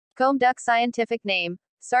Comb duck scientific name,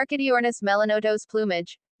 Sarkidiornis melanotos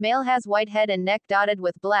plumage. Male has white head and neck dotted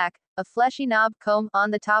with black. A fleshy knob comb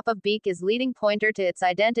on the top of beak is leading pointer to its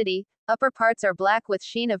identity. Upper parts are black with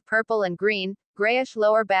sheen of purple and green, grayish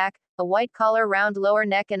lower back, a white collar round lower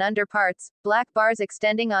neck and under parts, black bars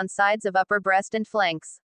extending on sides of upper breast and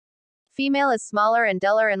flanks. Female is smaller and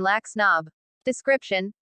duller and lacks knob.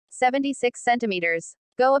 Description: 76 centimeters.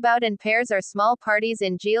 Go about in pairs or small parties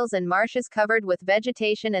in geels and marshes covered with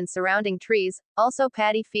vegetation and surrounding trees, also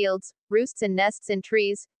paddy fields, roosts and nests in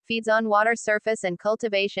trees, feeds on water surface and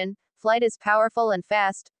cultivation, flight is powerful and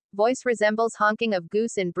fast, voice resembles honking of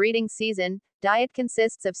goose in breeding season, diet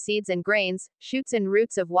consists of seeds and grains, shoots and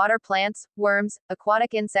roots of water plants, worms,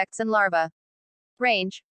 aquatic insects and larvae.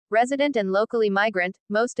 Range: resident and locally migrant,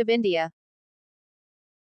 most of India.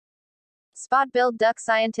 Spot-billed duck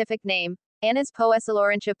scientific name, Anas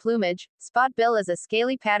poecilaurantia plumage. Spot-bill is a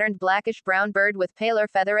scaly patterned blackish-brown bird with paler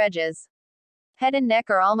feather edges. Head and neck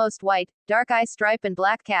are almost white, dark eye stripe and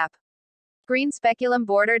black cap. Green speculum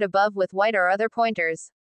bordered above with white or other pointers.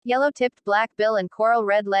 Yellow-tipped black bill and coral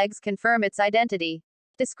red legs confirm its identity.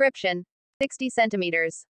 Description: 60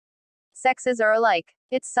 centimeters. Sexes are alike.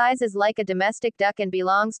 Its size is like a domestic duck and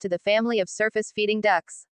belongs to the family of surface-feeding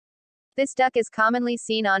ducks. This duck is commonly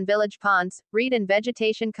seen on village ponds, reed and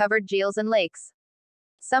vegetation-covered geels and lakes.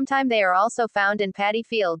 Sometimes they are also found in paddy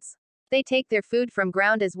fields. They take their food from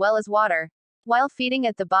ground as well as water. While feeding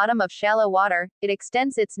at the bottom of shallow water, it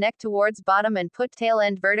extends its neck towards bottom and put tail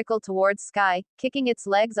end vertical towards sky, kicking its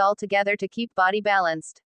legs all together to keep body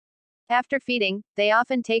balanced. After feeding, they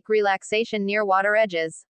often take relaxation near water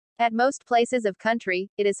edges. At most places of country,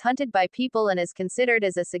 it is hunted by people and is considered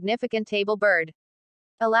as a significant table bird.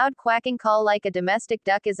 A loud quacking call like a domestic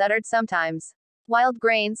duck is uttered sometimes. Wild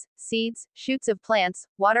grains, seeds, shoots of plants,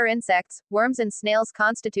 water insects, worms and snails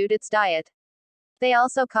constitute its diet. They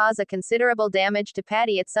also cause a considerable damage to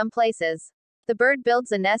paddy at some places. The bird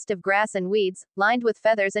builds a nest of grass and weeds, lined with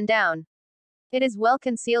feathers and down. It is well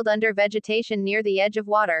concealed under vegetation near the edge of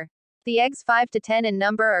water. The eggs 5 to 10 in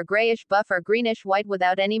number are grayish buff or greenish white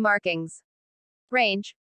without any markings.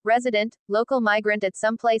 Range: resident, local migrant at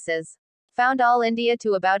some places. Found all India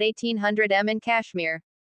to about 1800 m in Kashmir.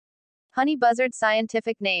 Honey buzzard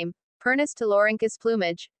scientific name, Pernus telorhynchus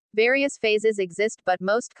plumage. Various phases exist but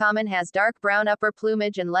most common has dark brown upper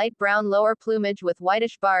plumage and light brown lower plumage with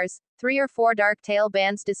whitish bars, 3 or 4 dark tail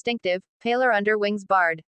bands distinctive, paler underwings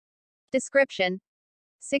barred. Description: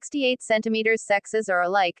 68 centimeters. Sexes are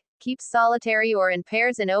alike, keeps solitary or in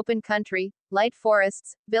pairs in open country, light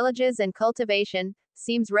forests, villages and cultivation,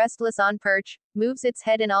 seems restless on perch, moves its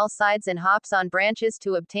head in all sides and hops on branches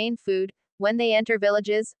to obtain food. When they enter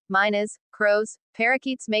villages, mynas, crows,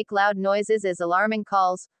 parakeets make loud noises as alarming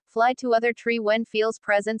calls, fly to other tree when feels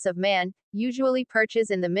presence of man, usually perches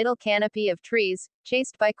in the middle canopy of trees,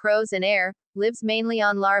 chased by crows in air, lives mainly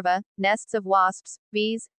on larvae, nests of wasps,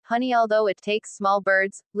 bees, honey although it takes small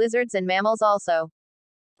birds, lizards and mammals also.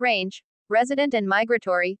 Range: resident and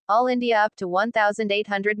migratory, all India up to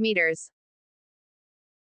 1,800 meters.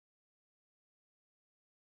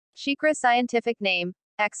 Shikra scientific name,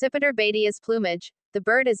 Accipiter badius plumage. The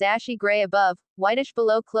bird is ashy gray above, whitish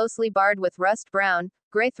below closely barred with rust brown,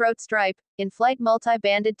 gray throat stripe, in flight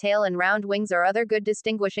multi-banded tail and round wings are other good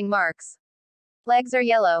distinguishing marks. Legs are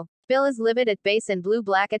yellow. Bill is livid at base and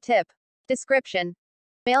blue-black at tip. Description: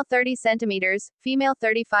 male 30 centimeters, female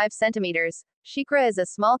 35 centimeters. Shikra is a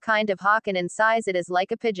small kind of hawk and in size it is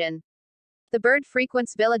like a pigeon. The bird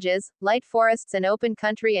frequents villages, light forests and open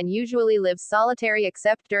country and usually lives solitary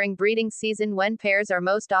except during breeding season when pairs are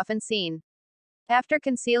most often seen. After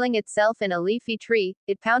concealing itself in a leafy tree,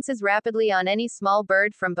 it pounces rapidly on any small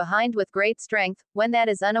bird from behind with great strength, when that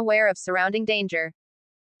is unaware of surrounding danger.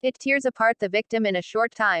 It tears apart the victim in a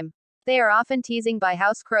short time. They are often teasing by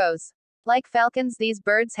house crows. Like falcons, these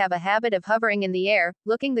birds have a habit of hovering in the air,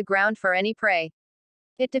 looking the ground for any prey.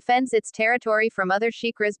 It defends its territory from other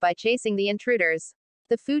shikras by chasing the intruders.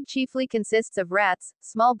 The food chiefly consists of rats,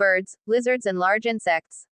 small birds, lizards and large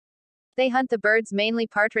insects. They hunt the birds mainly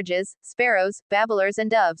partridges, sparrows, babblers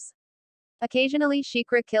and doves. Occasionally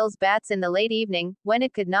shikra kills bats in the late evening, when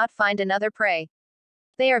it could not find another prey.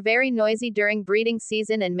 They are very noisy during breeding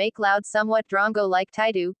season and make loud somewhat drongo-like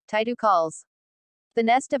taidu calls. The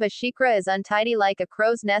nest of a shikra is untidy like a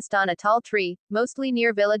crow's nest on a tall tree, mostly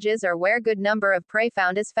near villages or where good number of prey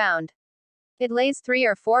found is found. It lays 3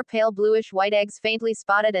 or 4 pale bluish-white eggs faintly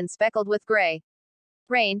spotted and speckled with gray.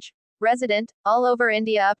 Range: resident, all over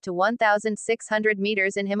India up to 1,600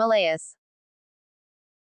 meters in Himalayas.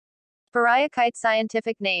 Pariah kite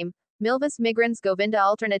scientific name, Milvus migrans govinda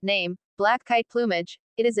alternate name, black kite plumage.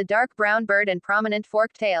 It is a dark brown bird and prominent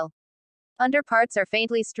forked tail. Underparts are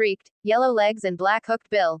faintly streaked, yellow legs and black hooked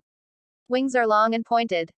bill. Wings are long and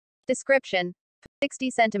pointed. Description: 60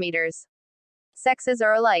 centimeters. Sexes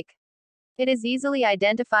are alike. It is easily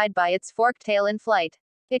identified by its forked tail in flight.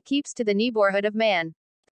 It keeps to the neighborhood of man.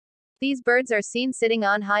 These birds are seen sitting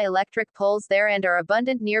on high electric poles there and are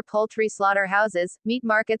abundant near poultry slaughterhouses, meat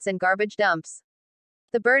markets and garbage dumps.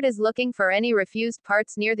 The bird is looking for any refused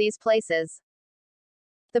parts near these places.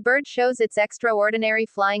 The bird shows its extraordinary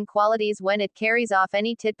flying qualities when it carries off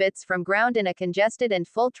any tidbits from ground in a congested and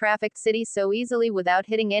full-trafficked city so easily without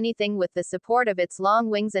hitting anything with the support of its long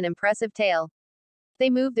wings and impressive tail. They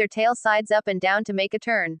move their tail sides up and down to make a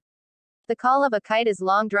turn. The call of a kite is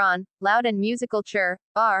long drawn, loud and musical chirr,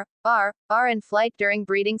 in flight during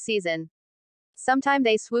breeding season. Sometimes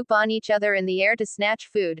they swoop on each other in the air to snatch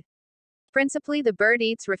food. Principally the bird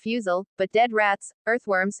eats refusal, but dead rats,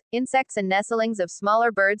 earthworms, insects and nestlings of smaller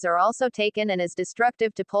birds are also taken and is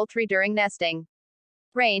destructive to poultry during nesting.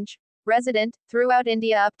 Range: resident, throughout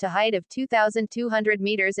India up to height of 2,200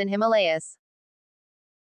 meters in Himalayas.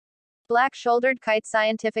 Black-shouldered kite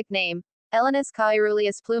scientific name: Elenus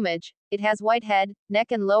caeruleus plumage. It has white head,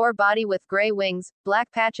 neck and lower body with gray wings, black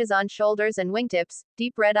patches on shoulders and wingtips,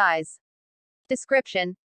 deep red eyes.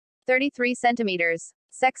 Description: 33 centimeters.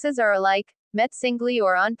 Sexes are alike, met singly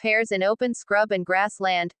or on pairs in open scrub and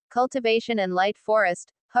grassland, cultivation and light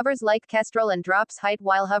forest, hovers like kestrel and drops height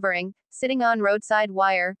while hovering, sitting on roadside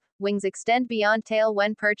wire, wings extend beyond tail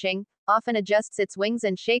when perching, often adjusts its wings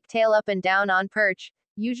and shake tail up and down on perch,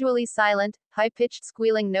 usually silent, high-pitched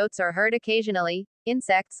squealing notes are heard occasionally.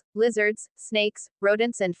 Insects, lizards, snakes,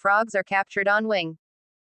 rodents and frogs are captured on wing.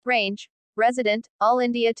 Range: resident, all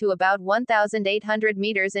India to about 1,800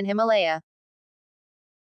 meters in Himalaya.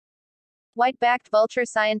 White-backed vulture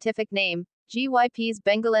scientific name: Gyps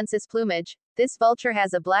bengalensis plumage. This vulture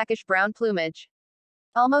has a blackish-brown plumage.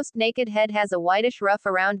 Almost naked head has a whitish ruff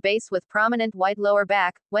around base with prominent white lower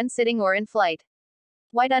back, when sitting or in flight.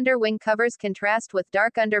 White underwing covers contrast with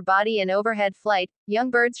dark underbody in overhead flight. Young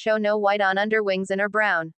birds show no white on underwings and are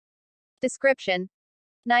brown. Description: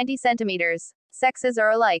 90 centimeters. Sexes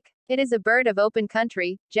are alike. It is a bird of open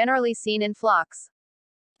country, generally seen in flocks.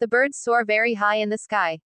 The birds soar very high in the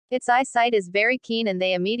sky. Its eyesight is very keen and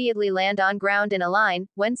they immediately land on ground in a line,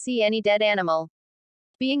 when see any dead animal.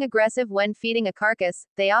 Being aggressive when feeding a carcass,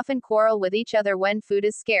 they often quarrel with each other when food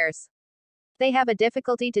is scarce. They have a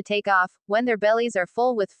difficulty to take off, when their bellies are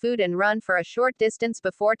full with food and run for a short distance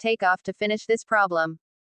before takeoff to finish this problem.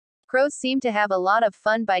 Crows seem to have a lot of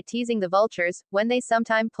fun by teasing the vultures, when they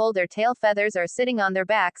sometimes pull their tail feathers or sitting on their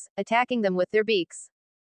backs, attacking them with their beaks.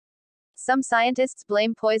 Some scientists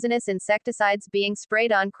blame poisonous insecticides being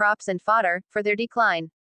sprayed on crops and fodder, for their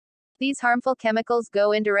decline. These harmful chemicals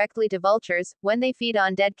go indirectly to vultures, when they feed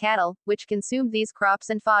on dead cattle, which consume these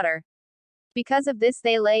crops and fodder. Because of this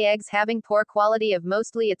they lay eggs having poor quality of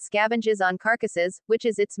mostly it scavenges on carcasses, which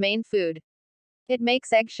is its main food. It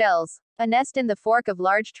makes egg shells. A nest in the fork of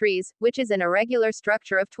large trees, which is an irregular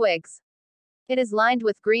structure of twigs. It is lined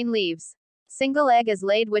with green leaves. Single egg is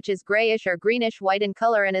laid which is grayish or greenish white in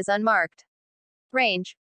color and is unmarked.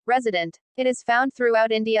 Range: resident. It is found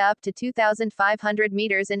throughout India up to 2,500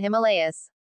 meters in Himalayas.